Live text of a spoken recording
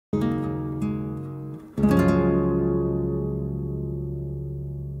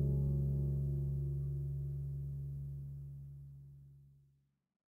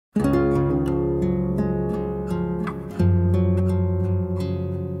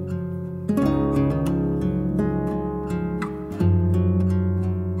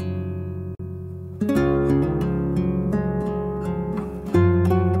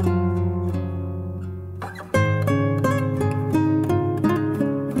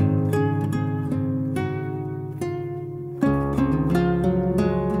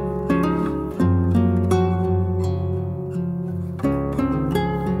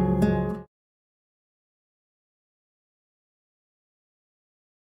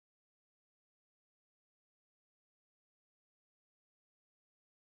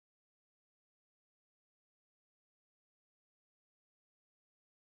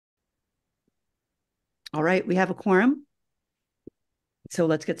All right, we have a quorum, so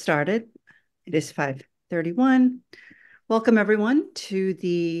let's get started. It is 5:31. Welcome everyone to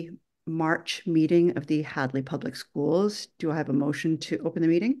the March meeting of the Hadley Public Schools. Do I have a motion to open the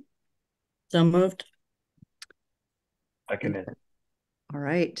meeting? So moved. Seconded. All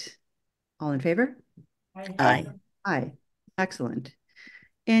right, all in favor? Aye. Aye, excellent.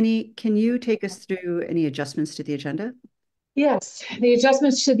 Annie, can you take us through any adjustments to the agenda? Yes, the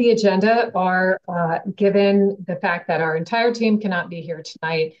adjustments to the agenda are given the fact that our entire team cannot be here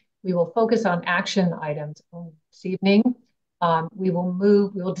tonight. We will focus on action items this evening. We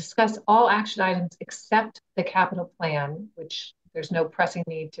will discuss all action items except the capital plan, which there's no pressing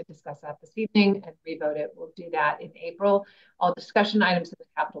need to discuss that this evening and revote it. We'll do that in April. All discussion items in the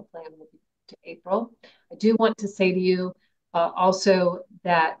capital plan will be to April. I do want to say to you also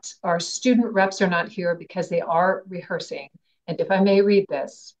that our student reps are not here because they are rehearsing. And if I may read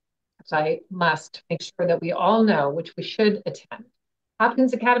this, as I must make sure that we all know, which we should attend,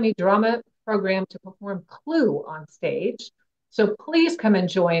 Hopkins Academy Drama Program to perform Clue on stage. So please come and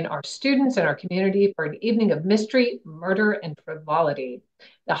join our students and our community for an evening of mystery, murder, and frivolity.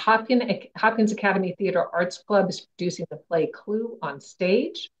 The Hopkins Academy Theater Arts Club is producing the play Clue on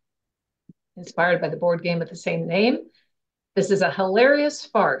stage, inspired by the board game of the same name. This is a hilarious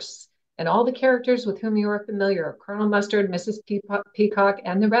farce, and all the characters with whom you are familiar, Colonel Mustard, Mrs. Peacock,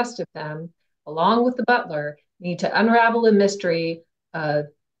 and the rest of them, along with the butler, need to unravel a mystery of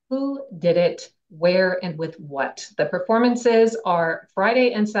who did it, where, and with what. The performances are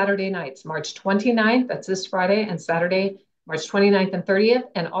Friday and Saturday nights, March 29th, that's this Friday, and Saturday, March 29th and 30th,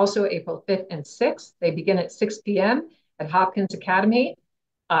 and also April 5th and 6th. They begin at 6 p.m. at Hopkins Academy.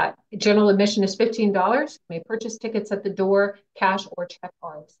 General admission is $15. You may purchase tickets at the door. Cash or check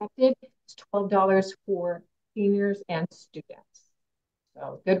are accepted. It's $12 for seniors and students.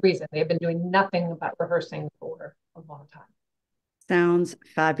 So good reason. They've been doing nothing but rehearsing for a long time. Sounds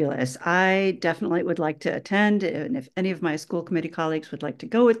fabulous. I definitely would like to attend, and if any of my school committee colleagues would like to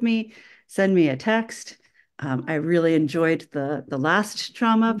go with me, send me a text. I really enjoyed the last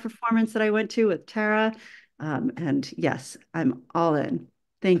drama performance that I went to with Tara, and yes, I'm all in.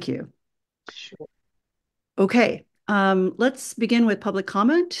 Thank you. Sure. Okay, let's begin with public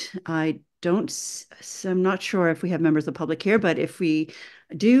comment. I'm not sure if we have members of the public here, but if we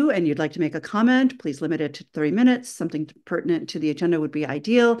do and you'd like to make a comment, please limit it to 3 minutes. Something pertinent to the agenda would be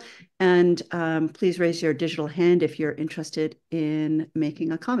ideal. And please raise your digital hand if you're interested in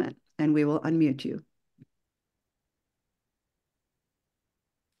making a comment, and we will unmute you.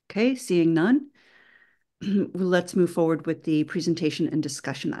 Okay, seeing none. Let's move forward with the presentation and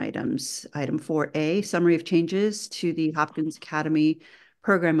discussion items. Item 4A, summary of changes to the Hopkins Academy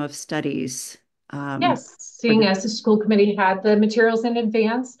Program of Studies. Yes, seeing as the school committee had the materials in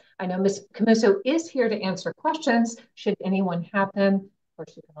advance, I know Ms. Camuso is here to answer questions should anyone have them. Of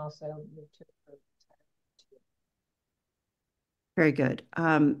course, you can also move to the Very good.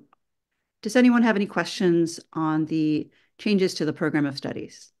 Does anyone have any questions on the changes to the program of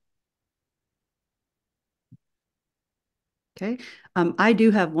studies? Okay. I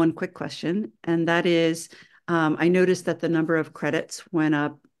do have one quick question, and that is, I noticed that the number of credits went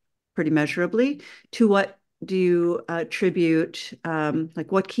up pretty measurably. To what do you attribute,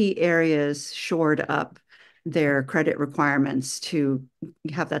 like what key areas shored up their credit requirements to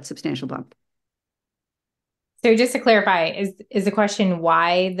have that substantial bump? So just to clarify, is the question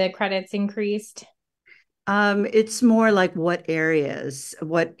why the credits increased? It's more like what areas,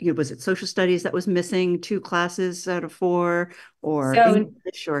 was it social studies that was missing 2 classes out of 4, or So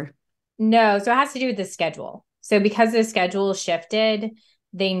English, or? no, so it has to do with the schedule. So because the schedule shifted,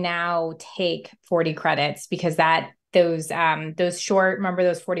 they now take 40 credits because those short, remember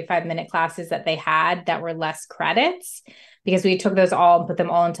those 45-minute classes that they had that were less credits, because we took those all and put them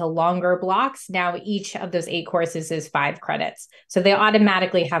all into longer blocks. Now each of those 8 courses is 5 credits. So they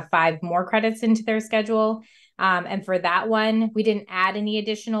automatically have 5 more credits into their schedule. And for that one, we didn't add any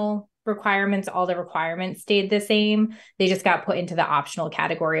additional requirements. All the requirements stayed the same. They just got put into the optional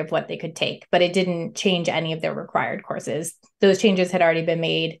category of what they could take, but it didn't change any of their required courses. Those changes had already been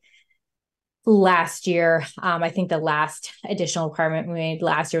made last year. I think the last additional requirement we made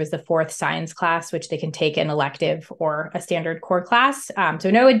last year was the 4th science class, which they can take an elective or a standard core class.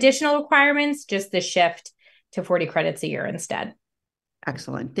 So no additional requirements, just the shift to 40 credits a year instead.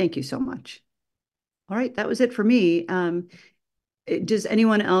 Excellent. Thank you so much. All right, that was it for me. Does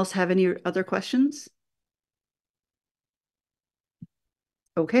anyone else have any other questions?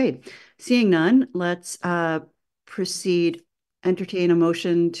 Okay, seeing none, let's proceed, entertain a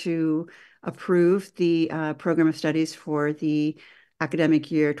motion to approve the program of studies for the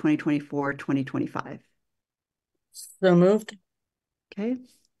academic year 2024-2025. So moved. Okay, do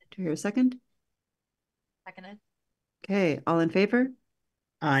you hear a second? Seconded. Okay, all in favor?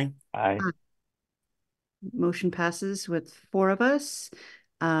 Aye. Aye. Motion passes with 4 of us,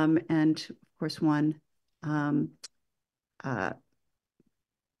 and of course, 1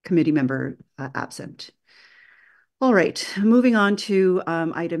 committee member absent. All right, moving on to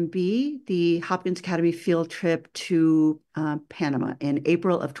item B, the Hopkins Academy field trip to Panama in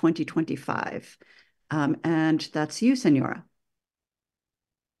April of 2025. And that's you, Senora.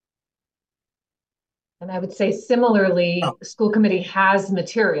 And I would say similarly, the school committee has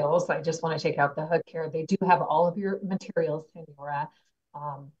materials. I just want to take out the hook here. They do have all of your materials, Senora.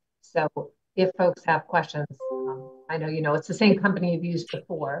 So if folks have questions, I know you know it's the same company you've used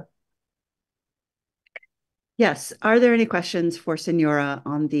before. Yes. Are there any questions for Senora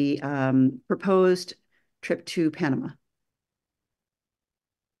on the proposed trip to Panama?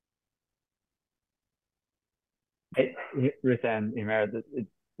 Hey, Ruth Ann,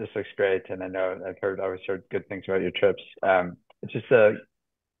 this looks great, and I know I've always heard good things about your trips. Just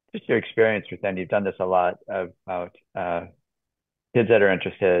your experience, Ruth Ann, you've done this a lot about kids that are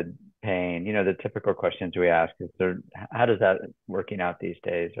interested, paying. The typical questions we ask is, how does that working out these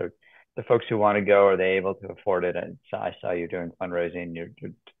days? Or the folks who want to go, are they able to afford it? And so I saw you doing fundraising. You're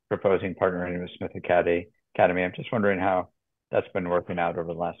proposing partnering with Smith Academy. I'm just wondering how that's been working out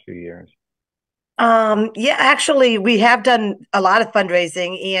over the last few years. Yeah, actually, we have done a lot of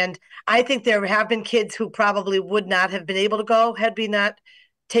fundraising, and I think there have been kids who probably would not have been able to go had we not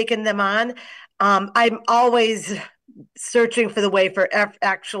taken them on. I'm always searching for the way for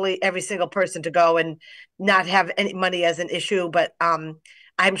actually every single person to go and not have any money as an issue. But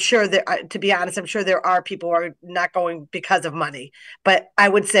I'm sure that, to be honest, I'm sure there are people who are not going because of money. But I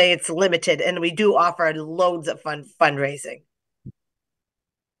would say it's limited, and we do offer loads of fundraising.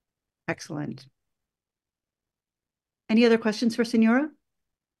 Excellent. Any other questions for Senora?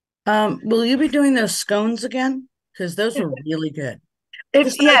 Will you be doing those scones again? Because those were really good.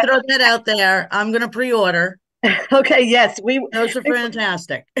 Just Yeah. throw that out there. I'm going to pre-order. Okay. Yes, Those are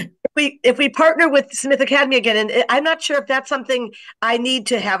fantastic. If we partner with Smith Academy again, and I'm not sure if that's something I need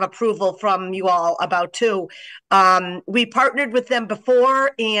to have approval from you all about too. We partnered with them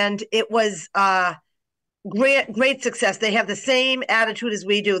before, and it was great success. They have the same attitude as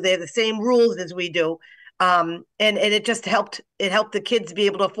we do. They have the same rules as we do. And it just helped. It helped the kids be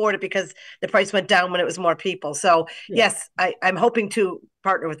able to afford it because the price went down when it was more people. So yes, I'm hoping to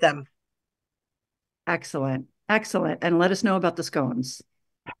partner with them. Excellent. And let us know about the scones.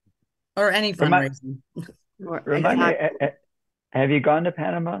 Or any fundraising. Remind me, have you gone to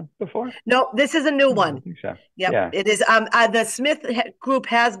Panama before? No, this is a new one. I think so. Yep, Yeah. it is. The Smith group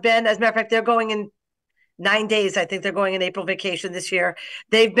has been, as a matter of fact, they're going in 9 days. I think they're going in April vacation this year.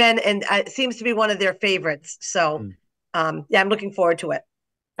 They've been, and it seems to be one of their favorites. So, I'm looking forward to it.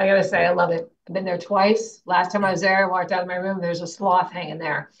 I gotta say, I love it. I've been there twice. Last time I was there, I walked out of my room, there's a sloth hanging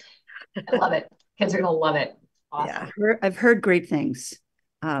there. I love it. Kids are gonna love it. Awesome. Yeah. I've heard great things.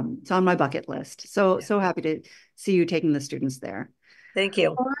 It's on my bucket list. So happy to see you taking the students there. Thank you.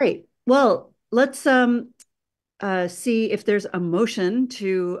 All right. Well, let's see if there's a motion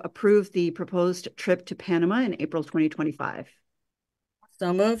to approve the proposed trip to Panama in April 2025.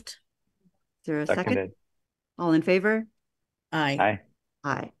 So moved. Is there a Seconded. second? All in favor? Aye. Aye.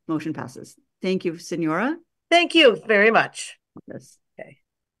 Aye. Motion passes. Thank you, Senora. Thank you very much. Yes. Okay.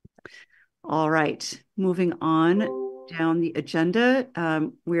 All right. Moving on down the agenda.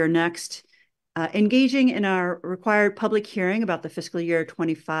 We are next engaging in our required public hearing about the fiscal year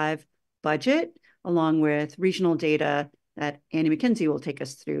 25 budget, along with regional data that Annie McKenzie will take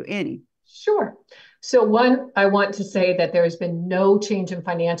us through. Annie. Sure. So one, I want to say that there has been no change in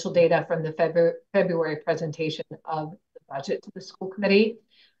financial data from the February presentation of the budget to the school committee.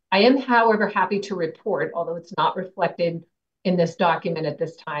 I am, however, happy to report, although it's not reflected in this document at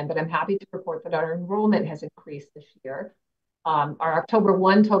this time, but I'm happy to report that our enrollment has increased this year. Our October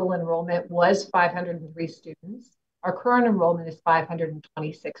 1 total enrollment was 503 students. Our current enrollment is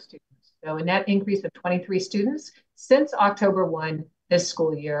 526 students. So a net increase of 23 students since October 1 this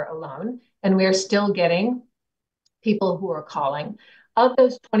school year alone. And we are still getting people who are calling. Of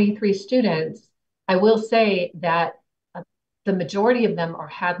those 23 students, I will say that the majority of them are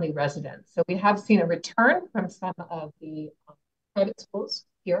Hadley residents. So we have seen a return from some of the private schools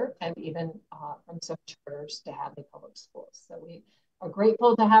here and even from some charters to Hadley Public Schools. So we are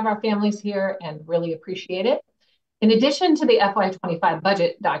grateful to have our families here and really appreciate it. In addition to the FY25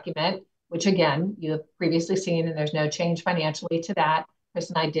 budget document, which again, you have previously seen, and there's no change financially to that, Chris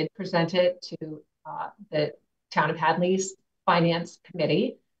and I did present it to the Town of Hadley's Finance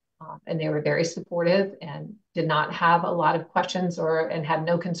Committee. and they were very supportive and did not have a lot of questions and had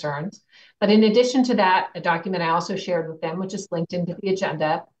no concerns. But in addition to that, a document I also shared with them, which is linked into the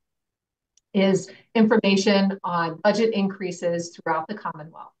agenda, is information on budget increases throughout the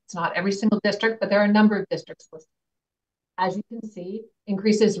Commonwealth. It's not every single district, but there are a number of districts listed. As you can see,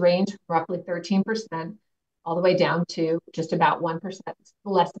 increases range from roughly 13% all the way down to just about 1%,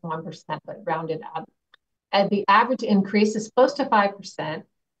 less than 1%, but rounded up. And the average increase is close to 5%,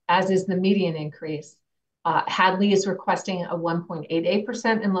 as is the median increase. Hadley is requesting a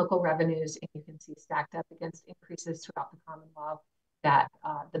 1.88% in local revenues, and you can see stacked up against increases throughout the Commonwealth that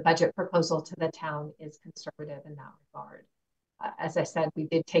the budget proposal to the town is conservative in that regard. As I said, we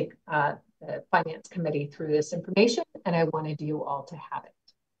did take the Finance Committee through this information, and I wanted you all to have it.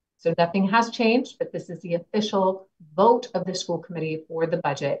 So nothing has changed, but this is the official vote of the school committee for the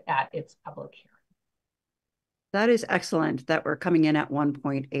budget at its public hearing. That is excellent that we're coming in at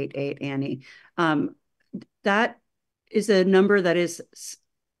 1.88, Annie. That is a number that is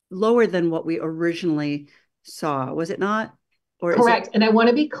lower than what we originally saw, was it not? Or correct. And I want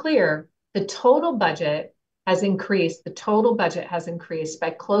to be clear, the total budget has increased. The total budget has increased by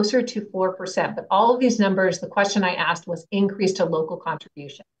closer to 4%. But all of these numbers, the question I asked was increase to local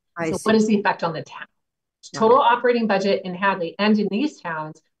contribution. So what is the effect on the town? Total operating budget in Hadley and in these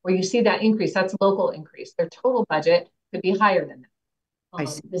towns where you see that increase, that's local increase. Their total budget could be higher than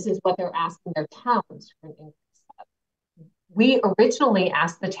that. This is what they're asking their towns for an increase of. We originally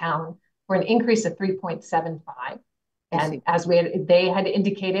asked the town for an increase of 3.75. And as they had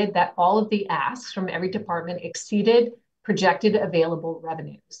indicated that all of the asks from every department exceeded projected available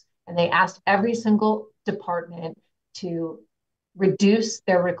revenues. And they asked every single department to reduce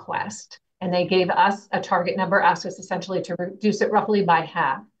their request. And they gave us a target number, asked us essentially to reduce it roughly by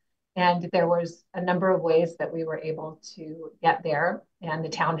half. And there was a number of ways that we were able to get there. And the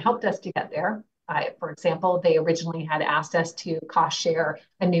town helped us to get there. For example, they originally had asked us to cost share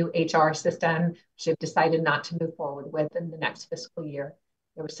a new HR system, which they've decided not to move forward with in the next fiscal year.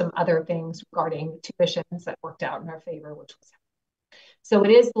 There were some other things regarding tuitions that worked out in our favor, which was so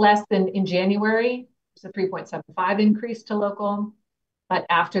it is less than in January. It's a 3.75 increase to local. But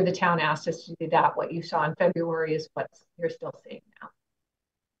after the town asked us to do that, what you saw in February is what you're still seeing now.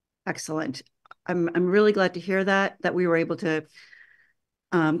 Excellent. I'm really glad to hear that we were able to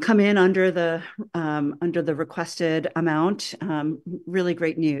come in under the requested amount. Really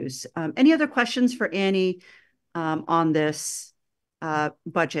great news. Any other questions for Annie on this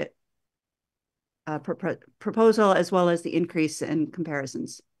budget proposal, as well as the increase in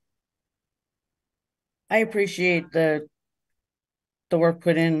comparisons? I appreciate the work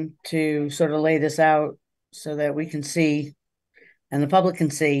put in to sort of lay this out so that we can see, and the public can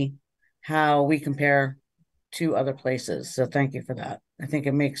see, how we compare to other places. So thank you for that. I think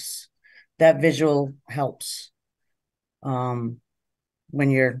it makes that visual helps when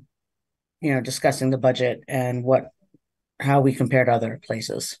you're, discussing the budget and how we compare to other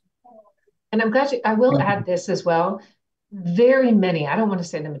places. And I'm glad I will add this as well. Very many, I don't want to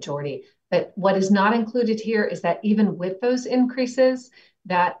say the majority, but what is not included here is that even with those increases,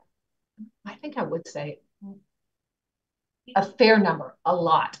 that I think I would say a fair number, a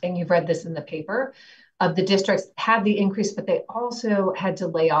lot, and you've read this in the paper, of the districts had the increase, but they also had to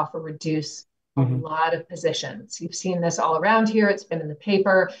lay off or reduce a lot of positions. You've seen this all around here. It's been in the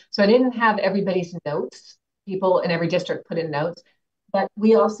paper. So I didn't have everybody's notes. People in every district put in notes, but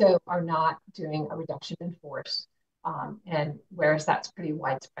we also are not doing a reduction in force. And whereas that's pretty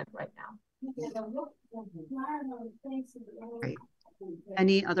widespread right now. Great.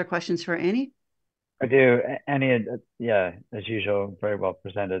 Any other questions for Annie? I do. Annie, yeah, as usual, very well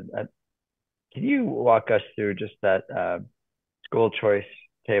presented. Can you walk us through just that school choice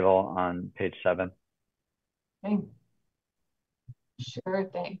table on page 7? Okay. Sure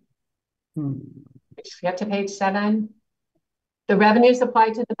thing. Get to page 7. The revenues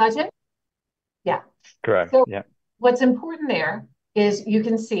applied to the budget? Yeah. Correct. So yeah. What's important there is you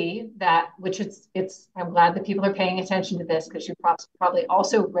can see that, I'm glad that people are paying attention to this, because you probably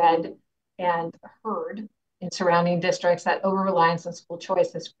also read and heard in surrounding districts that over-reliance on school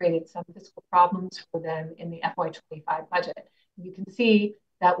choice has created some fiscal problems for them in the FY25 budget. You can see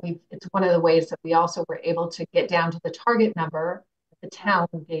that it's one of the ways that we also were able to get down to the target number that the town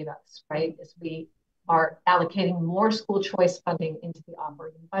gave us, right? As we are allocating more school choice funding into the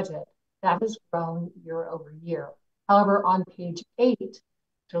operating budget. That has grown year over year. However, on page 8, it's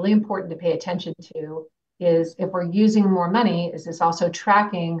really important to pay attention to is if we're using more money, is this also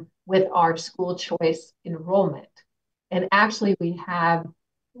tracking with our school choice enrollment? And actually we have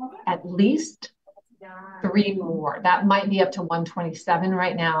at least 3 more. That might be up to 127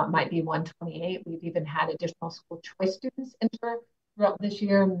 right now. It might be 128. We've even had additional school choice students enter throughout this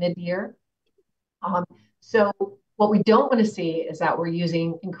year, mid-year. So what we don't want to see is that we're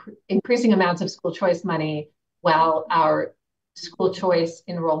using increasing amounts of school choice money while our school choice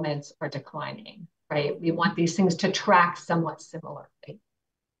enrollments are declining, right? We want these things to track somewhat similarly.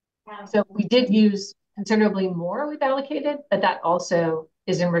 So we did use considerably more we've allocated, but that also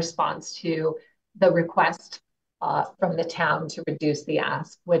is in response to the request from the town to reduce the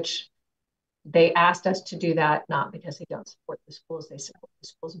ask, which they asked us to do that, not because they don't support the schools. They support the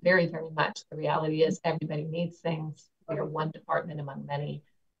schools very, very much. The reality is everybody needs things. We are one department among many.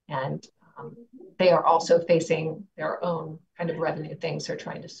 And they are also facing their own kind of revenue things they're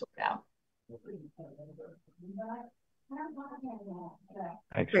trying to sort out.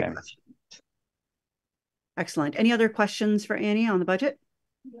 Thanks, Great Sam. question. Excellent. Any other questions for Annie on the budget?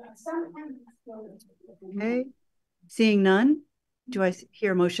 Okay. Seeing none, do I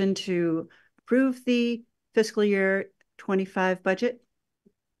hear a motion to approve the fiscal year 25 budget?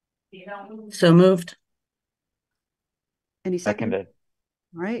 So moved. Any second? Seconded.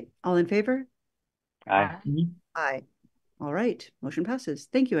 All right. All in favor? Aye. Aye. All right. Motion passes.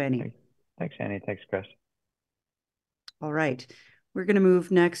 Thank you, Annie. Thanks, Annie. Thanks, Chris. All right. We're going to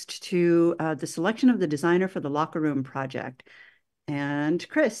move next to the selection of the designer for the locker room project. And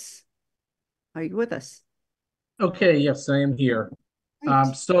Chris, are you with us? Okay, yes, I am here.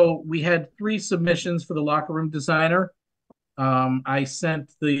 Great. So we had 3 submissions for the locker room designer. I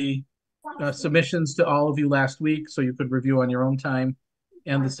sent the submissions to all of you last week so you could review on your own time.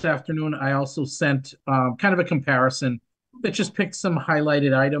 And this afternoon, I also sent kind of a comparison that just picked some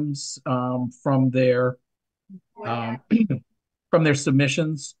highlighted items from their from their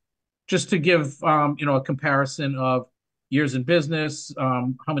submissions, just to give a comparison of years in business,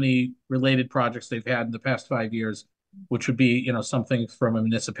 how many related projects they've had in the past 5 years, which would be something from a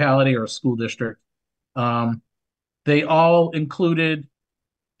municipality or a school district. They all included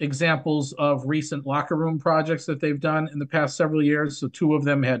examples of recent locker room projects that they've done in the past several years. So 2 of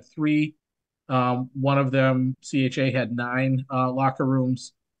them had 3. One of them, CHA, had 9 locker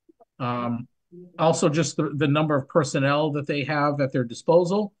rooms. Also, just the number of personnel that they have at their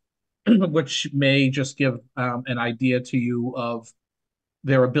disposal, which may just give an idea to you of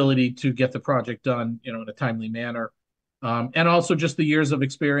their ability to get the project done, in a timely manner. And also just the years of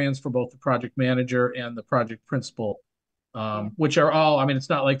experience for both the project manager and the project principal, which are all, it's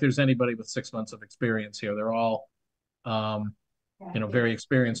not like there's anybody with 6 months of experience here. They're all, very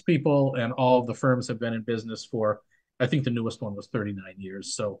experienced people, and all of the firms have been in business for, I think the newest one was 39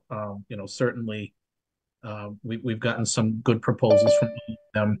 years. So, certainly we've gotten some good proposals from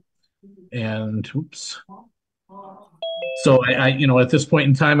them. And oops. So I at this point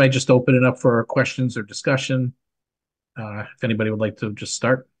in time, I just open it up for questions or discussion. If anybody would like to just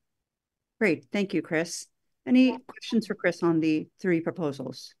start. Great. Thank you, Chris. Any questions for Chris on the 3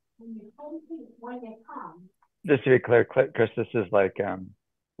 proposals? Just to be clear, Chris, this is like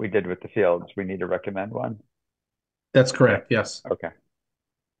we did with the fields. We need to recommend one. That's correct. Yes. Okay.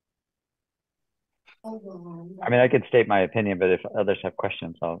 I could state my opinion, but if others have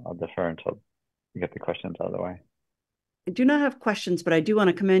questions, I'll defer until we get the questions out of the way. I do not have questions, but I do want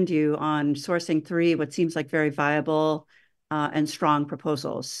to commend you on sourcing 3 what seems like very viable and strong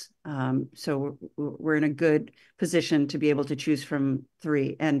proposals. So we're in a good position to be able to choose from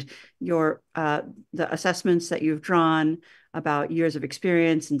 3. And your the assessments that you've drawn about years of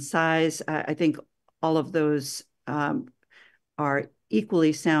experience and size, I think all of those are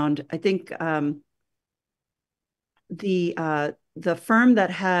equally sound. I think the firm that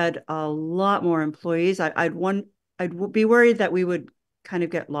had a lot more employees, I'd be worried that we would kind of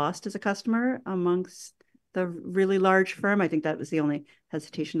get lost as a customer amongst the really large firm. I think that was the only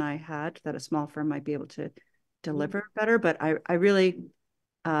hesitation I had, that a small firm might be able to deliver better. But I really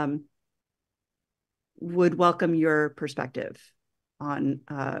would welcome your perspective on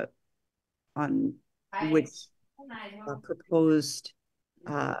which proposed,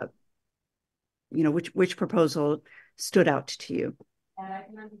 which proposal stood out to you.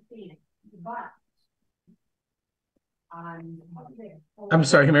 I'm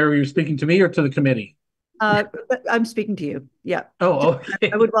sorry, Mary, were you speaking to me or to the committee? But I'm speaking to you. Yeah. Oh,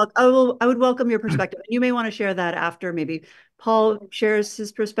 okay. I would welcome your perspective. And you may want to share that after maybe Paul shares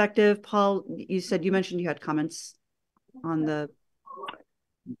his perspective. Paul, you mentioned you had comments on the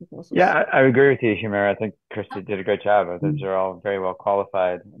proposals. Yeah, I agree with you, Humira. I think Christy did a great job. Those are all very well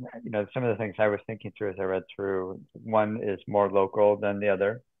qualified. Some of the things I was thinking through as I read through, one is more local than the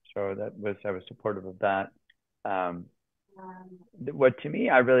other. So I was supportive of that. What to me,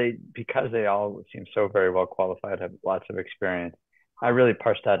 I really, because they all seem so very well qualified, have lots of experience, I really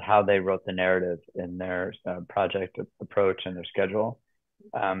parsed out how they wrote the narrative in their project approach and their schedule.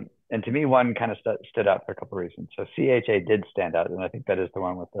 And to me, one kind of stood out for a couple of reasons. So CHA did stand out, and I think that is the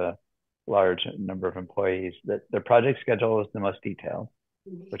one with the large number of employees. That their project schedule was the most detailed,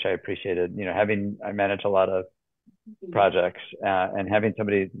 which I appreciated. I manage a lot of projects, and having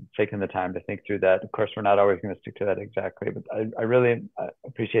somebody taking the time to think through that. Of course, we're not always going to stick to that exactly, but I really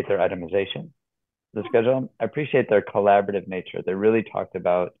appreciate their itemization, the schedule. I appreciate their collaborative nature. They really talked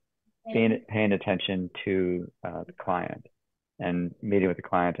about paying attention to the client and meeting with the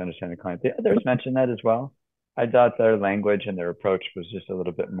client to understand the client. The others mentioned that as well. I thought their language and their approach was just a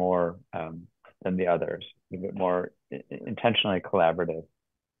little bit more than the others, a bit more intentionally collaborative.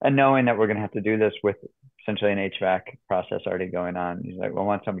 And knowing that we're going to have to do this with essentially an HVAC process already going on, he's like, "We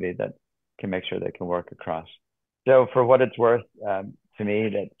want somebody that can make sure they can work across." So for what it's worth, to me,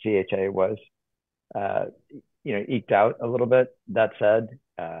 that CHA was, eked out a little bit. That said,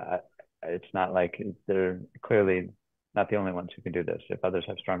 it's not like they're clearly not the only ones who can do this. If others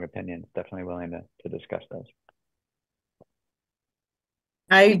have strong opinions, definitely willing to discuss those.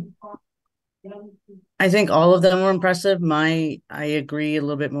 I think all of them were impressive. I agree a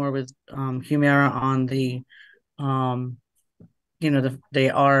little bit more with Humira on the they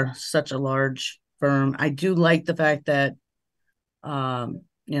are such a large firm. I do like the fact that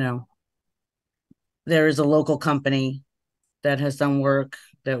there is a local company that has done work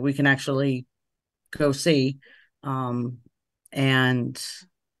that we can actually go see. But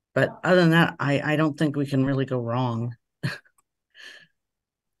other than that, I don't think we can really go wrong.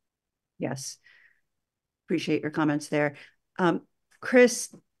 Yes. Appreciate your comments there. Chris,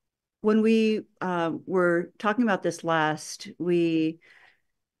 when we were talking about this last, we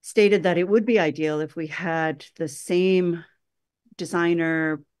stated that it would be ideal if we had the same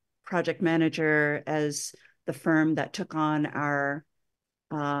designer, project manager as the firm that took on our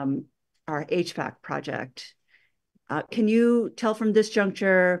HVAC project. Can you tell from this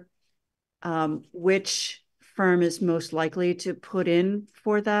juncture which firm is most likely to put in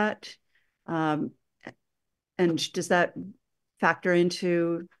for that? And does that factor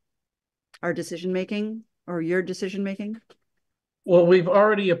into our decision-making or your decision-making? Well, we've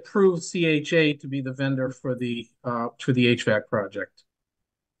already approved CHA to be the vendor for the HVAC project.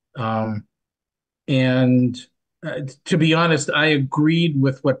 And to be honest, I agreed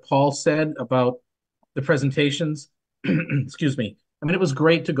with what Paul said about the presentations. Excuse me. I mean, it was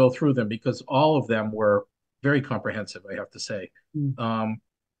great to go through them because all of them were very comprehensive, I have to say.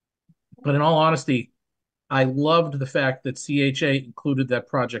 But in all honesty, I loved the fact that CHA included that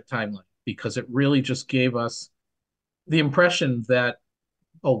project timeline because it really just gave us the impression that,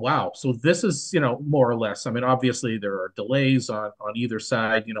 oh, wow, so this is, more or less. I mean, obviously there are delays on either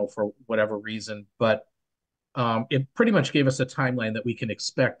side, for whatever reason, but it pretty much gave us a timeline that we can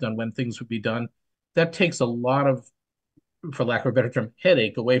expect on when things would be done. That takes a lot of, for lack of a better term,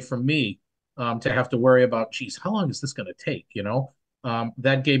 headache away from me to have to worry about, geez, how long is this going to take,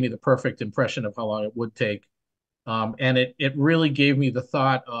 That gave me the perfect impression of how long it would take. And it really gave me the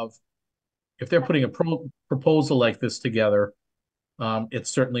thought of, if they're putting a proposal like this together, it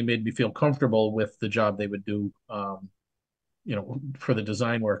certainly made me feel comfortable with the job they would do, for the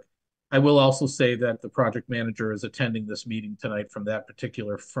design work. I will also say that the project manager is attending this meeting tonight from that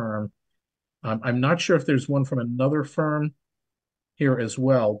particular firm. I'm not sure if there's one from another firm here as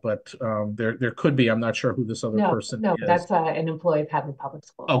well, but there could be. I'm not sure who this other person No, is. that's an employee of Hadley Public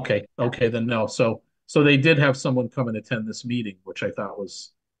School. Okay, then no. So they did have someone come and attend this meeting, which I thought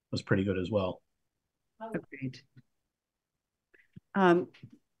was pretty good as well. Agreed.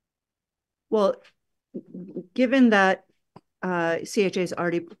 Well, given that CHA has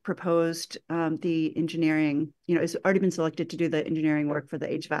already proposed the engineering, it's already been selected to do the engineering work for the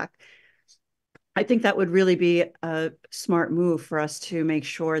HVAC, I think that would really be a smart move for us to make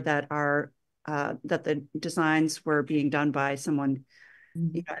sure that that the designs were being done by someone,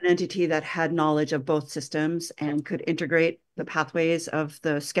 an entity that had knowledge of both systems and could integrate the pathways of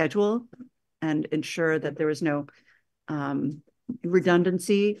the schedule and ensure that there was no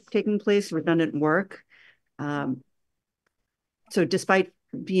redundancy taking place, redundant work. So despite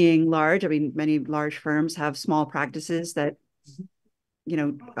being large, I mean, many large firms have small practices that,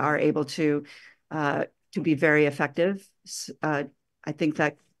 are able to be very effective. I think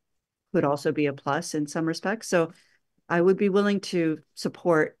that could also be a plus in some respects. So I would be willing to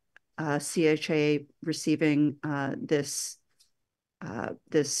support CHA receiving this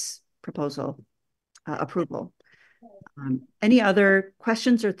proposal approval. Any other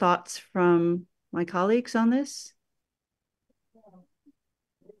questions or thoughts from my colleagues on this?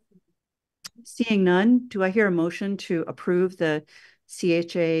 Seeing none, do I hear a motion to approve the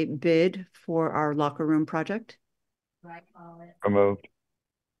CHA bid for our locker room project? So moved.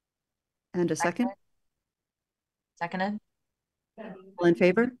 And a second? Seconded. All in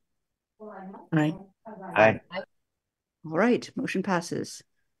favor? Aye. Aye. All right, motion passes.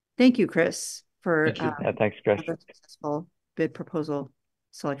 Thank you, Chris, for Thank you. Yeah, thanks, Chris. another successful bid proposal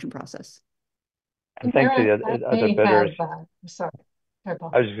selection process. And thanks to the other bidders. Sorry. I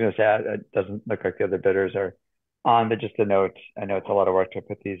was just going to say, it doesn't look like the other bidders are on, but just a note, I know it's a lot of work to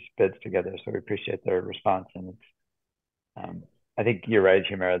put these bids together, so we appreciate their response. And it's, I think you're right,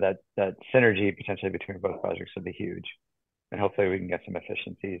 Humira, that synergy potentially between both projects will be huge. And hopefully we can get some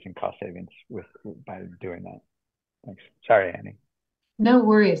efficiencies and cost savings by doing that. Thanks. Sorry, Annie. No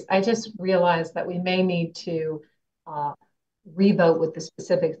worries. I just realized that we may need to revote with the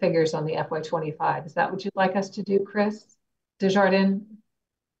specific figures on the FY25. Is that what you'd like us to do, Chris Desjardins? Is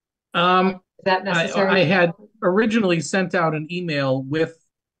that necessary? I had originally sent out an email with,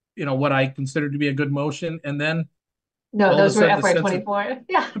 what I considered to be a good motion, and then no, those were FY24.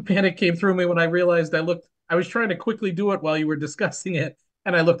 Yeah. Panic came through me when I realized I was trying to quickly do it while you were discussing it,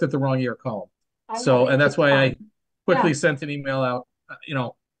 and I looked at the wrong year column. And that's why I quickly sent an email out,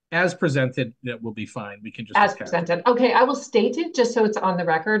 as presented, it will be fine. We can just as presented. Okay, I will state it just so it's on the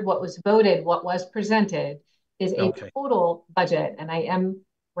record. What was voted, what was presented is a total budget, and I am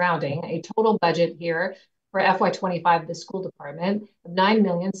rounding, a total budget here for FY25, the school department of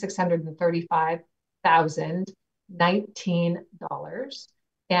 $9,635,019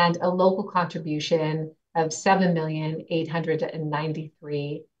 and a local contribution of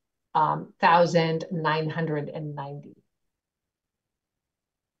 $7,893,990.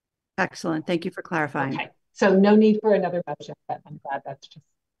 Excellent. Thank you for clarifying. Okay. So no need for another motion, but I'm glad that's just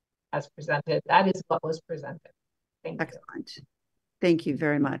as presented. That is what was presented. Thank you. Excellent. Thank you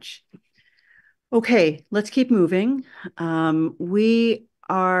very much. Okay, let's keep moving. We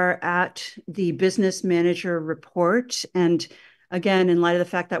are at the business manager report. And again, in light of the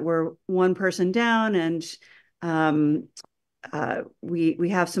fact that we're one person down and we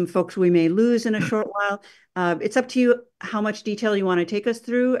have some folks we may lose in a short while, it's up to you how much detail you want to take us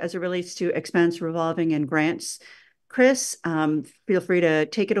through as it relates to expense, revolving, and grants. Chris, feel free to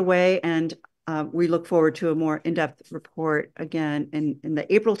take it away, and we look forward to a more in-depth report again in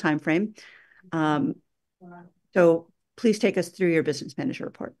the April timeframe. So please take us through your business manager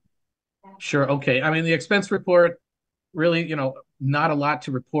report. Sure. Okay. I mean, the expense report, really, not a lot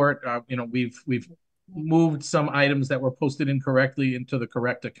to report. We've moved some items that were posted incorrectly into the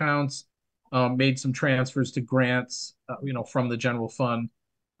correct accounts, made some transfers to grants, from the general fund.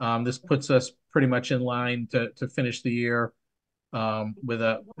 This puts us pretty much in line to finish the year with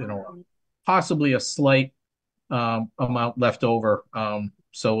a, possibly a slight amount left over.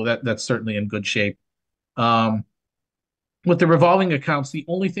 So that's certainly in good shape. With the revolving accounts, the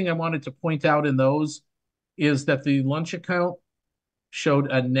only thing I wanted to point out in those is that the lunch account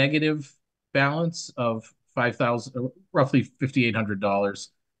showed a negative balance of $5,000, roughly $5,800.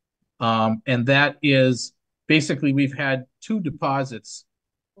 And that is basically, we've had two deposits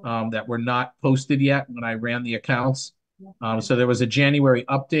that were not posted yet when I ran the accounts. So there was a January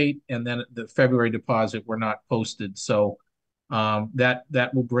update, and then the February deposit were not posted. So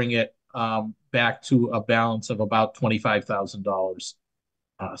that will bring it back to a balance of about $25,000.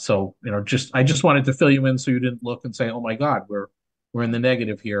 So I just wanted to fill you in so you didn't look and say, "Oh my God, we're in the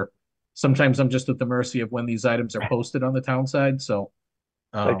negative here." Sometimes I'm just at the mercy of when these items are posted on the town side. So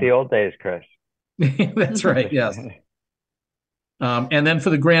like the old days, Chris. That's right. Yes. And then for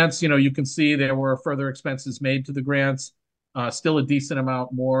the grants, you can see there were further expenses made to the grants. Still a decent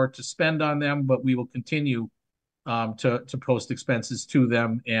amount more to spend on them, but we will continue to post expenses to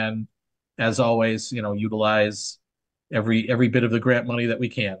them, and as always, utilize every bit of the grant money that we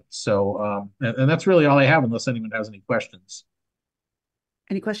can. So and that's really all I have, unless anyone has any questions.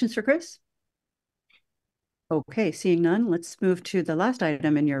 Any questions for Chris? Okay, seeing none, let's move to the last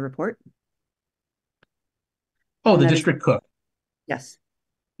item in your report. Oh, the district cook. Yes.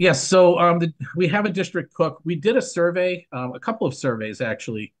 Yes. So we have a district cook. We did a survey, a couple of surveys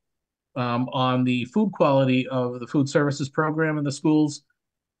actually, on the food quality of the food services program in the schools,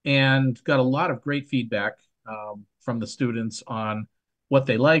 and got a lot of great feedback from the students on what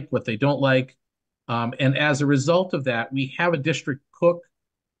they like, what they don't like. And as a result of that, we have a district cook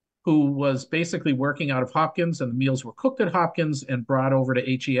who was basically working out of Hopkins, and the meals were cooked at Hopkins and brought over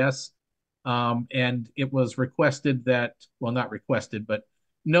to HES. And it was requested that, well, not requested, but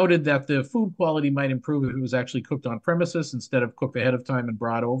noted that the food quality might improve if it was actually cooked on premises instead of cooked ahead of time and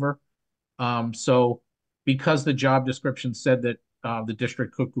brought over. So because the job description said that the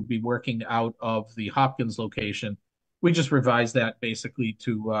district cook would be working out of the Hopkins location. We just revised that basically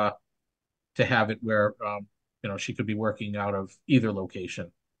to have it where she could be working out of either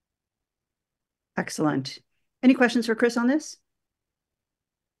location. Excellent. Any questions for Chris on this?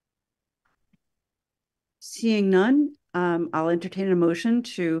 Seeing none, I'll entertain a motion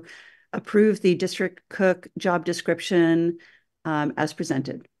to approve the district cook job description as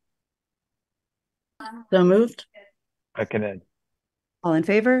presented. So moved. Seconded. All in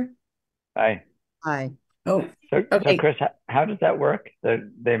favor? Aye. Aye. Oh, So okay. Chris, how does that work?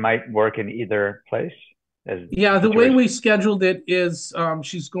 They might work in either place? Yeah, the way we scheduled it is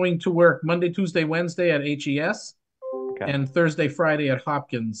she's going to work Monday, Tuesday, Wednesday at HES Okay. and Thursday, Friday at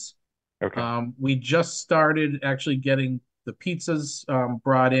Hopkins. Okay. We just started actually getting the pizzas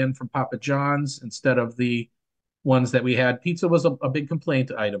brought in from Papa John's instead of the ones that we had. Pizza was a big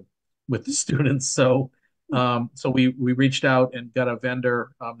complaint item with the students. So we reached out and got a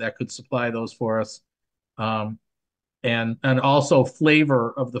vendor that could supply those for us. And also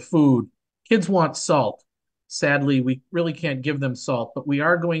flavor of the food. Kids want salt. Sadly, we really can't give them salt, but we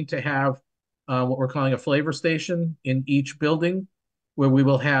are going to have what we're calling a flavor station in each building, where we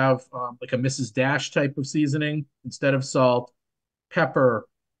will have like a Mrs. Dash type of seasoning instead of salt, pepper,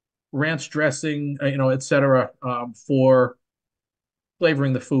 ranch dressing, et cetera, for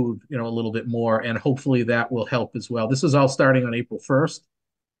flavoring the food, a little bit more, and hopefully that will help as well. This is all starting on April 1st.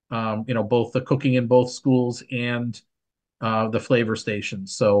 Both the cooking in both schools and the flavor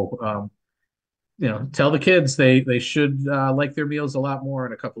stations. So, tell the kids they should like their meals a lot more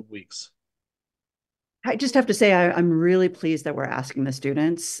in a couple of weeks. I just have to say, I'm really pleased that we're asking the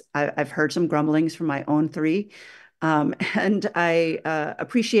students. I've heard some grumblings from my own three, and I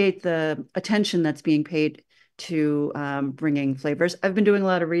appreciate the attention that's being paid to bringing flavors. I've been doing a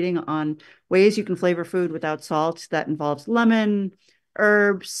lot of reading on ways you can flavor food without salt. That involves lemon,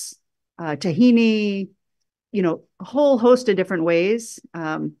 herbs, tahini, a whole host of different ways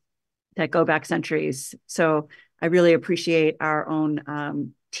that go back centuries. So I really appreciate our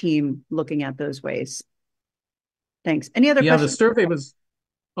own team looking at those ways. Thanks. Any other questions? The survey was,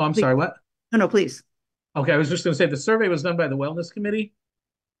 oh, I'm sorry, what? No, please. Okay, I was just going to say the survey was done by the Wellness Committee.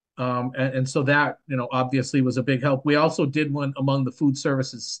 And so that, obviously was a big help. We also did one among the food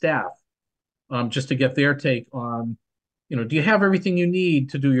services staff just to get their take on, do you have everything you need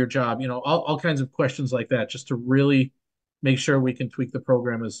to do your job? All kinds of questions like that, just to really make sure we can tweak the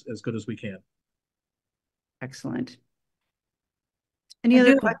program as good as we can. Excellent. Any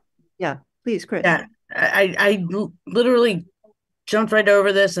other questions? Yeah, please, Chris. Yeah, I literally jumped right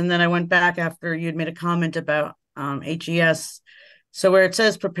over this, and then I went back after you'd made a comment about HES. So where it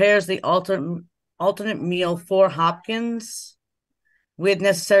says prepares the alternate meal for Hopkins with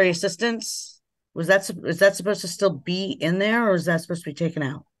necessary assistance, is that supposed to still be in there, or is that supposed to be taken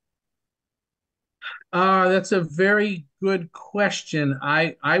out? That's a very good question.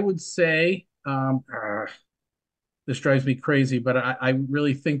 I would say this drives me crazy, but I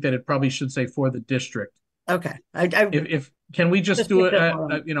really think that it probably should say for the district. Okay. If can we just do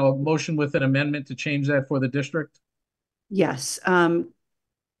a motion with an amendment to change that for the district? Yes.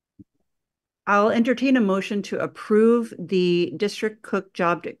 I'll entertain a motion to approve the district cook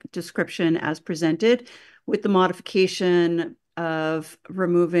job description as presented, with the modification of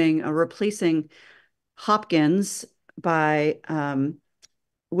replacing Hopkins by for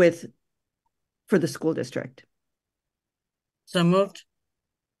the school district. So moved.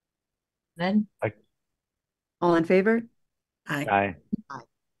 Then All in favor? Aye. Aye.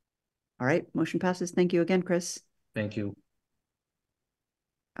 All right, motion passes. Thank you again, Chris. Thank you.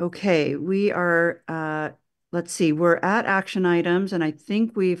 Okay, we are, let's see, we're at action items, and I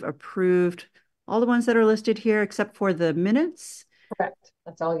think we've approved all the ones that are listed here except for the minutes. Correct.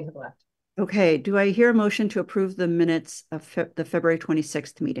 That's all you have left. Okay, do I hear a motion to approve the minutes of the February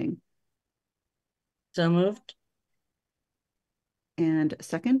 26th meeting? So moved. And a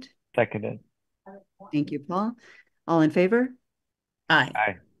second? Seconded. Thank you, Paul. All in favor? Aye.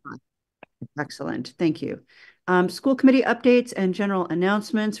 Aye. Excellent. Thank you. School committee updates and general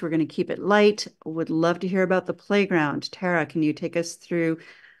announcements. We're going to keep it light. Would love to hear about the playground. Tara, can you take us through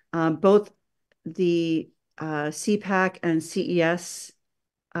both the CPAC and CES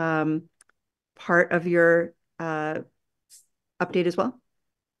part of your update as well?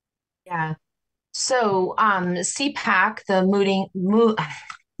 Yeah. So CPAC, the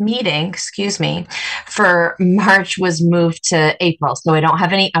meeting, excuse me, for March was moved to April. So I don't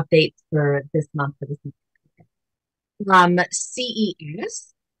have any updates for this month.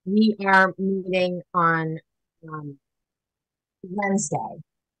 CES, we are meeting on Wednesday.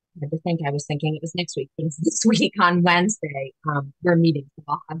 I had to think, I was thinking it was next week, but it's this week on Wednesday. We're meeting, so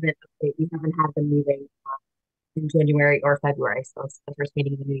I'll have an update. We haven't had the meeting in January or February, so it's the first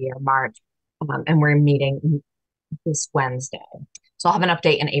meeting of the new year, March, and we're meeting this Wednesday. So I'll have an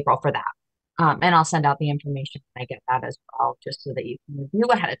update in April for that. And I'll send out the information when I get that as well, just so that you can review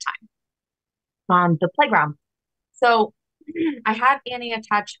ahead of time. The playground. So I had Annie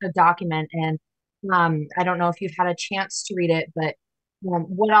attach a document, and I don't know if you've had a chance to read it, but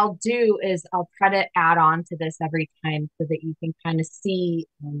what I'll do is I'll try to add on to this every time so that you can kind of see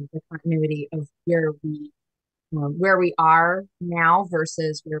the continuity of where we are now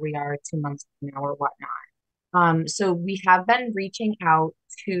versus where we are 2 months from now or whatnot. So we have been reaching out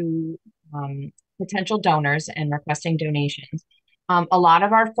to potential donors and requesting donations. A lot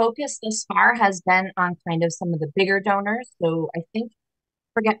of our focus thus far has been on kind of some of the bigger donors. So I think,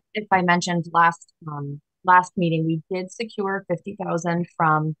 forget if I mentioned last meeting, we did secure 50,000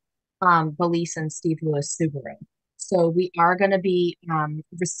 from Belize and Steve Lewis Subaru. So we are going to be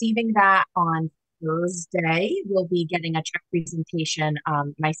receiving that on Thursday. We'll be getting a check presentation.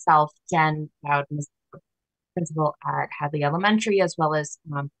 Myself, Jen Bowden, principal at Hadley Elementary, as well as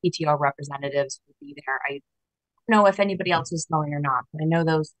PTO representatives will be there. I don't know if anybody else is going or not, but I know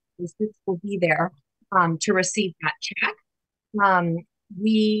those groups will be there to receive that check.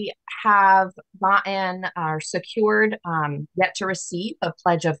 We have gotten or secured yet to receive a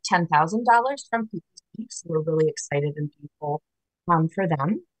pledge of $10,000 from People's Peak. So we're really excited and thankful for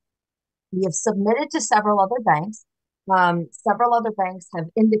them. We have submitted to several other banks. Several other banks have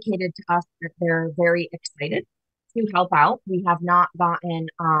indicated to us that they're very excited to help out. We have not gotten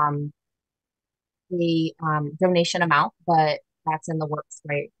the donation amount, but that's in the works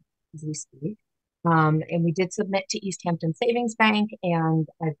right as we speak. And we did submit to East Hampton Savings Bank, and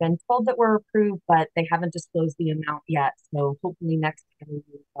I've been told that we're approved, but they haven't disclosed the amount yet. So hopefully next time we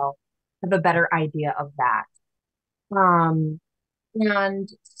will have a better idea of that.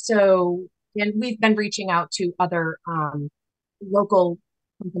 And we've been reaching out to other local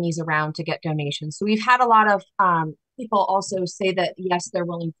companies around to get donations. So we've had a lot of people also say that, yes, they're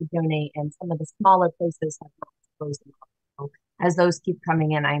willing to donate, and some of the smaller places have not disclosed them. So as those keep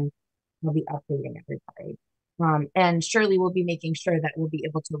coming in, I'll be updating everybody. And surely we'll be making sure that we'll be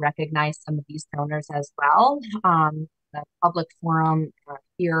able to recognize some of these donors as well. The public forum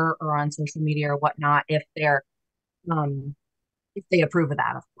here or on social media or whatnot, if they approve of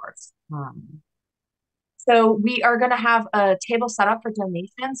that, of course. So we are going to have a table set up for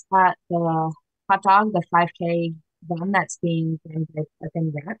donations at the hot dog, the 5K run that's being done by Park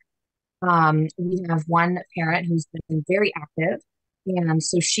and Rec. We have one parent who's been very active, and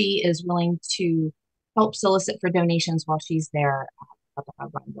so she is willing to help solicit for donations while she's there at the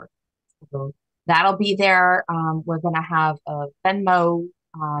run work. So that'll be there. We're going to have a Venmo,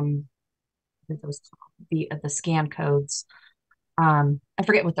 the scan codes. I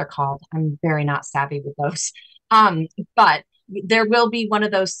forget what they're called. I'm very not savvy with those. But there will be one of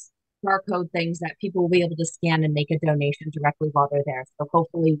those barcode things that people will be able to scan and make a donation directly while they're there. So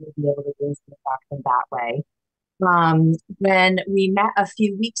hopefully we'll be able to gain some traction that way. When we met a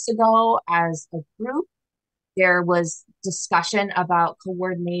few weeks ago as a group, there was discussion about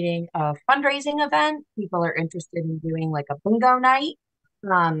coordinating a fundraising event. People are interested in doing like a bingo night.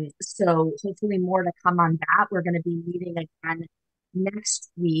 So hopefully more to come on that. We're going to be meeting again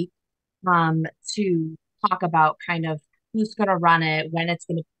next week to talk about kind of who's going to run it, when it's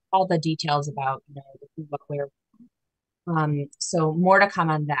going to, all the details about, what where. So more to come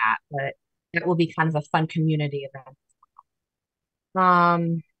on that, but it will be kind of a fun community event.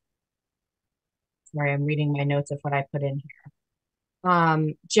 Sorry, I'm reading my notes of what I put in here.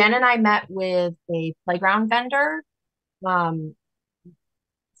 Jen and I met with a playground vendor.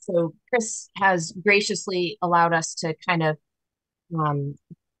 So Chris has graciously allowed us to kind of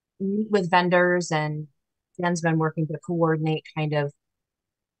meet with vendors, and Jen's been working to coordinate kind of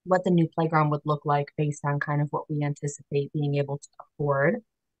what the new playground would look like based on kind of what we anticipate being able to afford.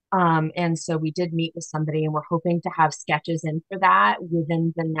 And so we did meet with somebody, and we're hoping to have sketches in for that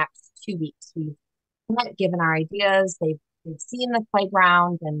within the next 2 weeks. We've given our ideas. They've seen the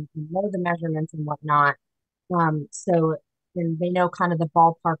playground and know the measurements and whatnot. And they know kind of the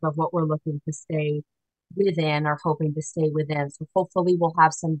ballpark of what we're looking to stay within or hoping to stay within. So hopefully we'll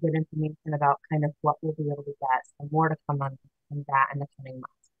have some good information about kind of what we'll be able to get. So more to come on that in the coming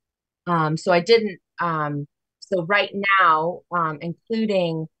months. So right now,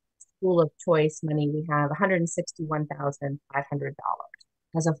 including school of choice money, we have $161,500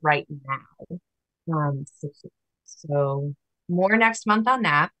 as of right now. So more next month on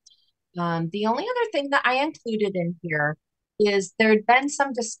that. The only other thing that I included in here is there had been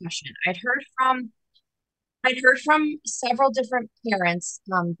some discussion. I'd heard from several different parents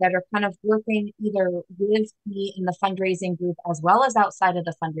that are kind of working either with me in the fundraising group as well as outside of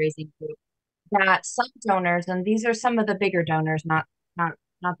the fundraising group, that some donors, and these are some of the bigger donors, not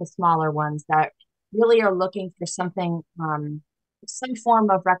the smaller ones, that really are looking for something, some form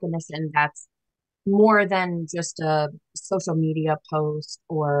of recognition that's more than just a social media post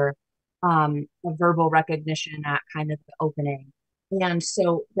or a verbal recognition at kind of the opening. And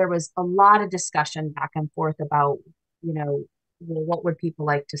so there was a lot of discussion back and forth about, you know, well, what would people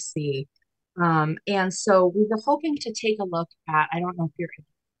like to see? And so we were hoping to take a look at, I don't know if you're able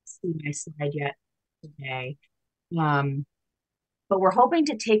to see my slide yet today, but we're hoping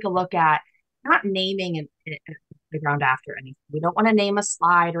to take a look at not naming it playground after anything. We don't want to name a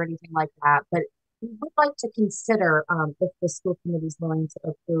slide or anything like that, but we would like to consider, if the school committee is willing to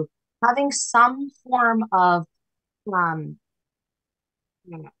approve, having some form of um,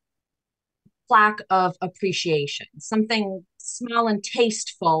 plaque of appreciation, something small and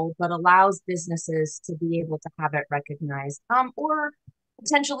tasteful, but allows businesses to be able to have it recognized, or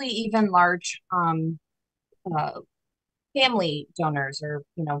potentially even large uh, family donors or,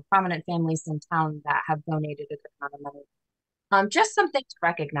 you know, prominent families in town that have donated a good amount of money. Just something to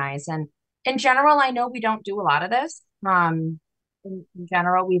recognize. And in general, I know we don't do a lot of this. In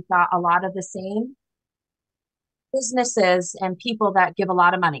general, we've got a lot of the same businesses and people that give a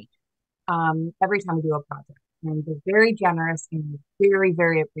lot of money every time we do a project. And they're very generous and very,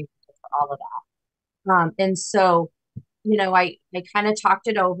 very appreciative for all of that. And so, you know, I kind of talked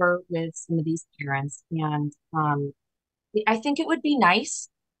it over with some of these parents, and I think it would be nice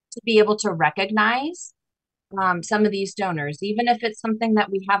to be able to recognize some of these donors, even if it's something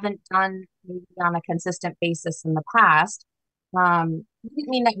that we haven't done maybe on a consistent basis in the past. It didn't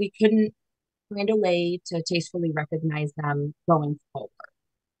mean that we couldn't find a way to tastefully recognize them going forward.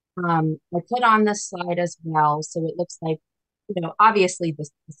 I put on this slide as well, so it looks like, you know, obviously the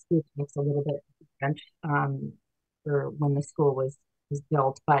school looks a little bit different for when the school was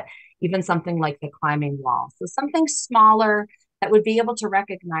built, but even something like the climbing wall. So something smaller that would be able to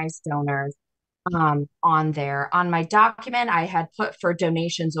recognize donors on there. On my document, I had put for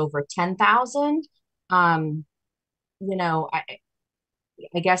donations over 10,000. You know,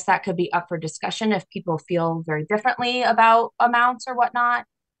 I guess that could be up for discussion if people feel very differently about amounts or whatnot.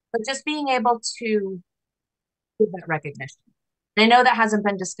 But just being able to give that recognition. And I know that hasn't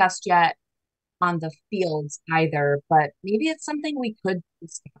been discussed yet on the fields either, but maybe it's something we could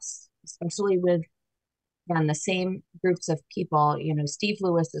discuss, especially with, again, the same groups of people. You know, Steve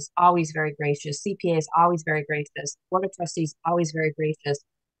Lewis is always very gracious. CPA is always very gracious. Board of Trustees always very gracious.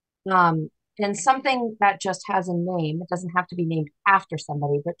 And something that just has a name, it doesn't have to be named after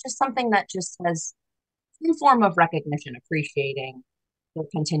somebody, but just something that just has some form of recognition, appreciating their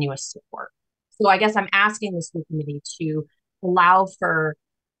continuous support. So I guess I'm asking the school committee to allow for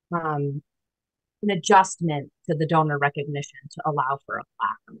an adjustment to the donor recognition to allow for a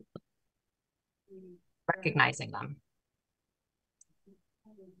plaque recognizing them.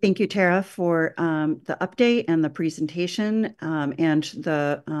 Thank you, Tara, for the update and the presentation and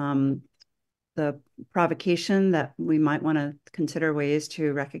the provocation that we might want to consider ways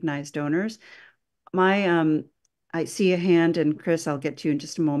to recognize donors. I see a hand, and Chris, I'll get to you in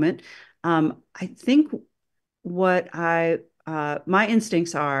just a moment. I think what my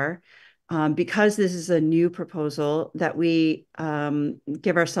instincts are, because this is a new proposal, that we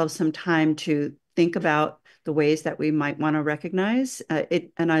give ourselves some time to think about the ways that we might want to recognize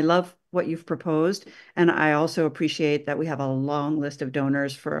it. And I love what you've proposed. And I also appreciate that we have a long list of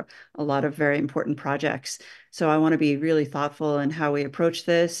donors for a lot of very important projects. So I want to be really thoughtful in how we approach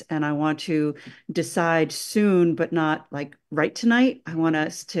this. And I want to decide soon, but not like right tonight. I want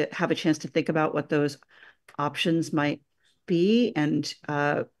us to have a chance to think about what those options might be, and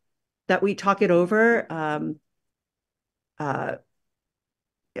that we talk it over.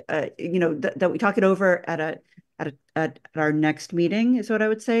 You know, that we talk it over at our next meeting is what I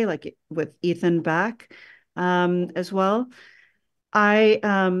would say, like with Ethan back as well. But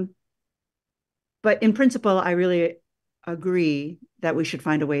in principle, I really agree that we should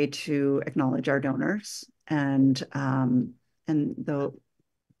find a way to acknowledge our donors, and though,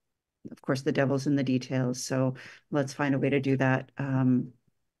 of course, the devil's in the details. So let's find a way to do that in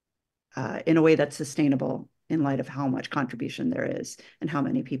a way that's sustainable in light of how much contribution there is and how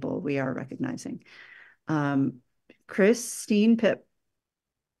many people we are recognizing. Christine, Pip,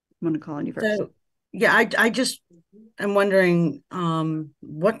 I'm going to call on you first. So, yeah, I just am wondering,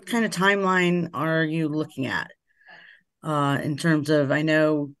 what kind of timeline are you looking at in terms of, I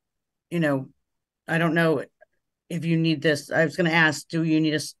know, you know, I don't know if you need this, I was going to ask, do you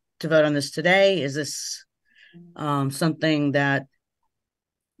need us to vote on this today? Is this something that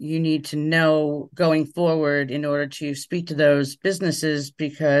you need to know going forward in order to speak to those businesses?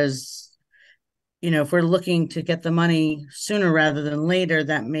 Because, if we're looking to get the money sooner rather than later,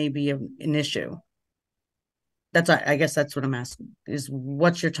 that may be an issue. I guess that's what I'm asking, is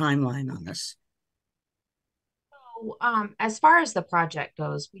what's your timeline on this? So, as far as the project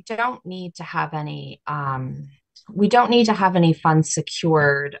goes, we don't need to have any funds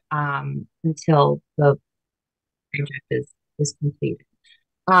secured until the project is completed.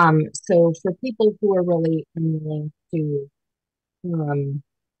 So for people who are really unwilling to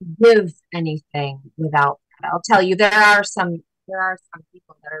give anything without that, I'll tell you there are some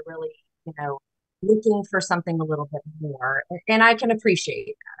people that are really, looking for something a little bit more, and I can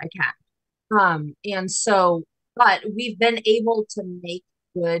appreciate that. I can. And so, but we've been able to make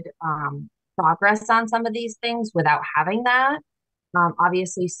good progress on some of these things without having that.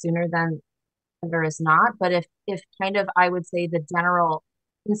 Obviously, sooner than there is not. But if kind of, I would say the general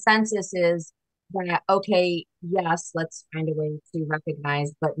consensus is that, okay, yes, let's find a way to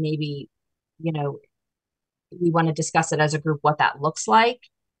recognize, but maybe, we want to discuss it as a group what that looks like.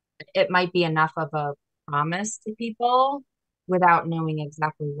 It might be enough of a promise to people without knowing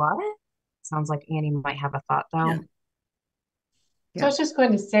exactly what. Sounds like Annie might have a thought though. Yeah. So I was just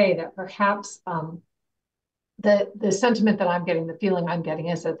going to say that perhaps the sentiment that I'm getting, the feeling I'm getting,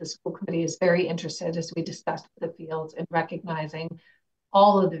 is that the school committee is very interested, as we discussed with the fields, in recognizing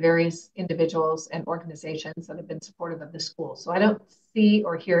all of the various individuals and organizations that have been supportive of the school. So I don't see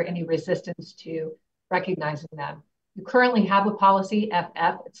or hear any resistance to recognizing them. You currently have a policy,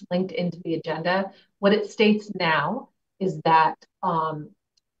 FF, it's linked into the agenda. What it states now is that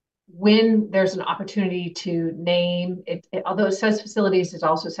when there's an opportunity to name it, although it says facilities, it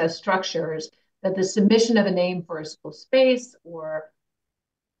also says structures, that the submission of a name for a school space or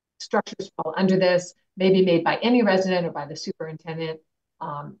structures fall under this may be made by any resident or by the superintendent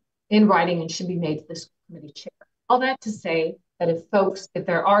in writing, and should be made to the school committee chair. All that to say that if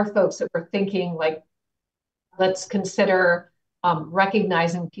there are folks that were thinking, like, let's consider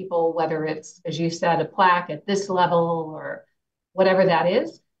recognizing people, whether it's, as you said, a plaque at this level or whatever that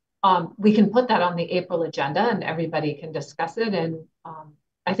is, we can put that on the April agenda and everybody can discuss it. And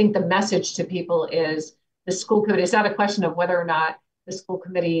I think the message to people is the school committee, it's not a question of whether or not the school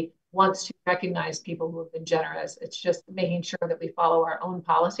committee wants to recognize people who have been generous. It's just making sure that we follow our own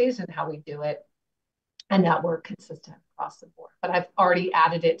policies and how we do it, and that we're consistent across the board. But I've already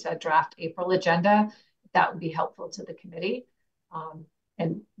added it to a draft April agenda. That would be helpful to the committee.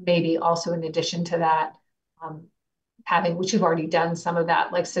 And maybe also in addition to that, having, which you've already done some of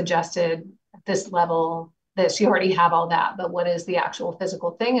that, like suggested at this level, this, you already have all that, but what is the actual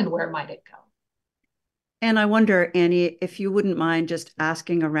physical thing and where might it go? And I wonder, Annie, if you wouldn't mind just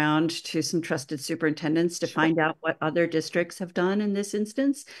asking around to some trusted superintendents to find out what other districts have done in this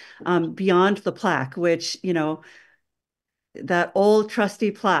instance, beyond the plaque, which, that old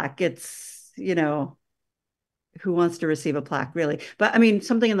trusty plaque, it's, who wants to receive a plaque, really? But I mean,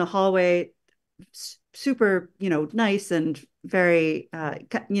 something in the hallway, super, nice and very,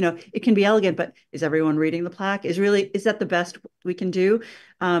 it can be elegant, but is everyone reading the plaque? Is that the best we can do?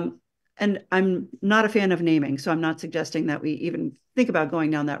 And I'm not a fan of naming, so I'm not suggesting that we even think about going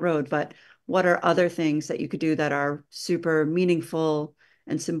down that road, but what are other things that you could do that are super meaningful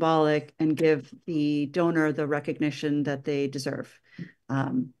and symbolic and give the donor the recognition that they deserve?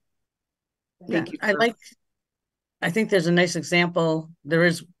 Thank you. I think there's a nice example. There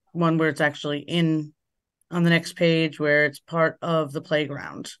is one where it's actually on the next page where it's part of the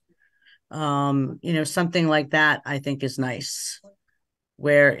playground. Something like that I think is nice,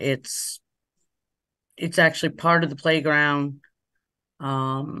 where it's actually part of the playground.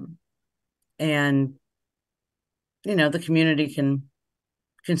 And the community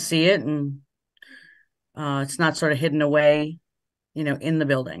can see it, and it's not sort of hidden away, in the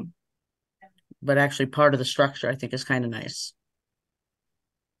building, but actually part of the structure, I think, is kind of nice.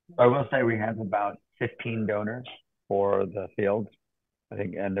 I will say we have about 15 donors for the field, I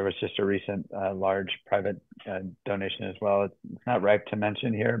think, and there was just a recent large private donation as well. It's not ripe to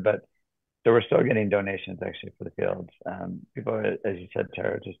mention here, but so we're still getting donations actually for the fields. People, as you said,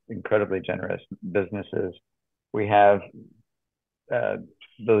 Tara, just incredibly generous businesses. We have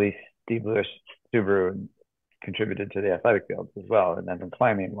Lily Steve Lewis Subaru contributed to the athletic fields as well, and then the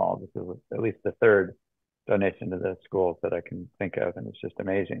climbing wall. This is at least the third donation to the schools that I can think of, and it's just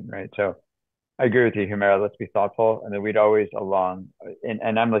amazing, right? So I agree with you, Humera. Let's be thoughtful, and then we'd always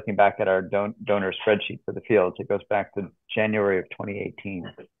and I'm looking back at our donor spreadsheet for the fields. It goes back to January of 2018,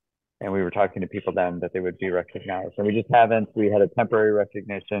 and we were talking to people then that they would be recognized. And we just haven't. We had a temporary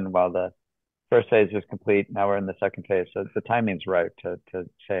recognition while the first phase was complete. Now we're in the second phase. So the timing's right to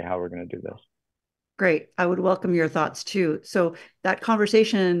say how we're going to do this. Great. I would welcome your thoughts too. So that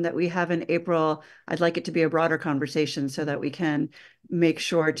conversation that we have in April, I'd like it to be a broader conversation so that we can make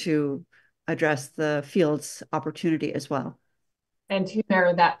sure to address the field's opportunity as well. And to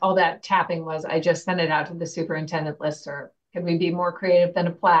mirror that, all that tapping was, I just sent it out to the superintendent listserv. Could we be more creative than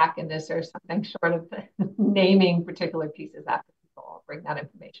a plaque? And is there something short of naming particular pieces after people? I'll bring that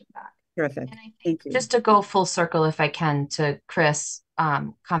information back. Terrific. Thank you. Just to go full circle, if I can, to Chris,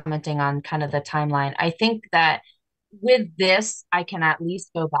 commenting on kind of the timeline. I think that with this, I can at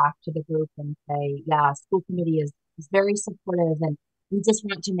least go back to the group and say, yeah, school committee is very supportive, and we just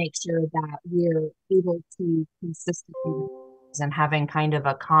want to make sure that we're able to consistently and having kind of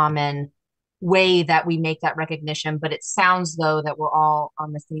a common way that we make that recognition. But it sounds though that we're all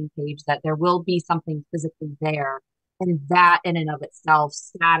on the same page, that there will be something physically there, and that in and of itself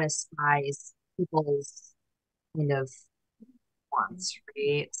satisfies people's kind of wants,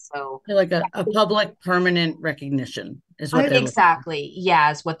 right? So Like a public permanent recognition is what they're exactly, yeah,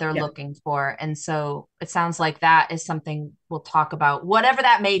 is what they're Yeah. looking for. And so it sounds like that is something we'll talk about, whatever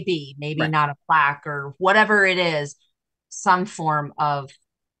that may be, maybe Right. not a plaque or whatever it is, some form of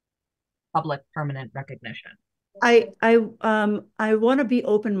public permanent recognition. I want to be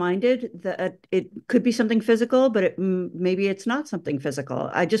open-minded that it could be something physical, but maybe it's not something physical.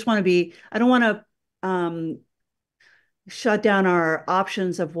 I just want to be, I don't want to shut down our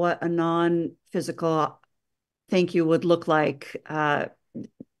options of what a non-physical thank you would look like,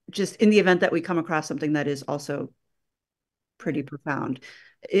 just in the event that we come across something that is also pretty profound.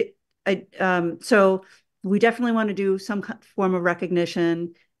 So we definitely want to do some form of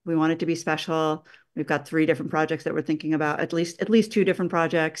recognition. We want it to be special. We've got 3 different projects that we're thinking about, at least 2 different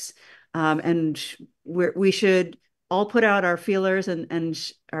projects. And we should all put out our feelers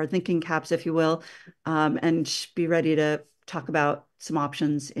and our thinking caps, if you will, and be ready to talk about some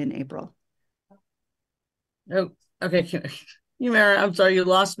options in April. Oh, okay. Humira, I'm sorry, you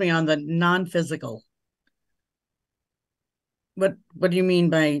lost me on the non-physical. What do you mean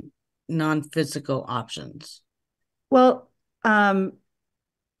by non-physical options? Well,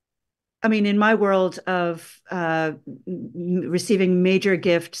 I mean, in my world of receiving major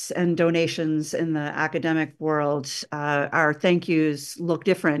gifts and donations in the academic world, our thank yous look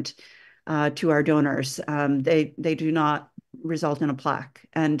different to our donors. They do not result in a plaque,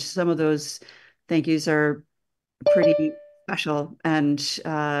 and some of those thank yous are pretty special. And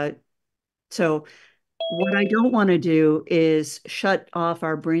so what I don't want to do is shut off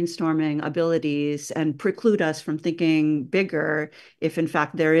our brainstorming abilities and preclude us from thinking bigger if in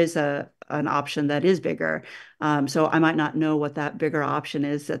fact there is an option that is bigger. So I might not know what that bigger option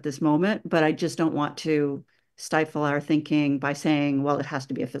is at this moment, but I just don't want to stifle our thinking by saying, well, it has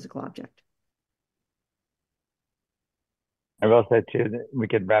to be a physical object. I will say too that we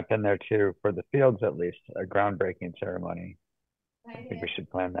could wrap in there too, for the fields at least, a groundbreaking ceremony. I think we should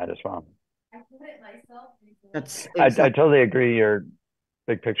plan that as well. That's I totally agree. Your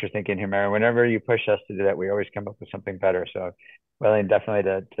big picture thinking here, Mary. Whenever you push us to do that, we always come up with something better. So willing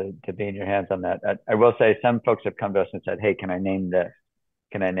definitely to be in your hands on that. I will say some folks have come to us and said, hey, can I name this?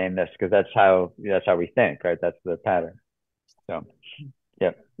 Can I name this? Because that's how we think, right? That's the pattern. So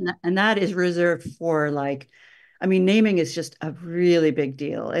yeah. And that is reserved for, like, I mean, naming is just a really big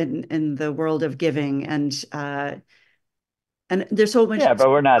deal in the world of giving, and there's so much. Yeah, but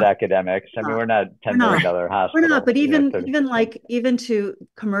we're not academics. I mean, we're not $10 million hospital. We're not, but even know, even to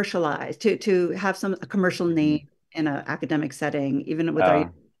commercialize, to have a commercial name in an academic setting, even with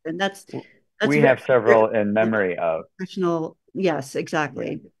our, and that's we have several in memory of professional. Yes,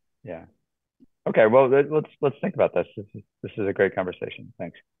 exactly. Yeah. Okay. Well, let's think about this. This is a great conversation.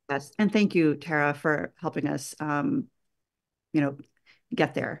 Thanks. Yes, and thank you, Tara, for helping us,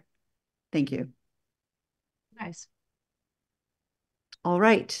 get there. Thank you. Nice. All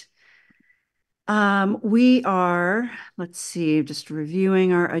right. We are, let's see, just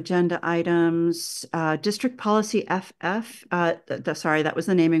reviewing our agenda items. District Policy FF. Sorry, that was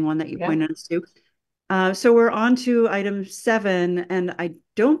the naming one that you pointed us to. So we're on to item 7, and I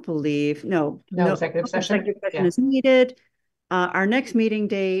don't believe, no executive session is needed. Our next meeting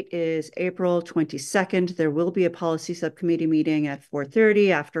date is April 22nd. There will be a policy subcommittee meeting at 4:30,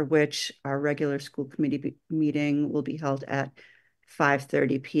 after which our regular school committee meeting will be held at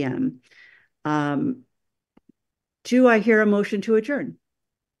 5:30 p.m. Do I hear a motion to adjourn?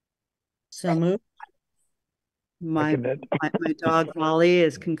 So moved. My dog Molly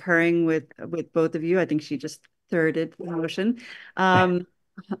is concurring with both of you. I think she just thirded the motion.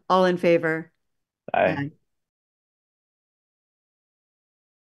 All in favor? Aye.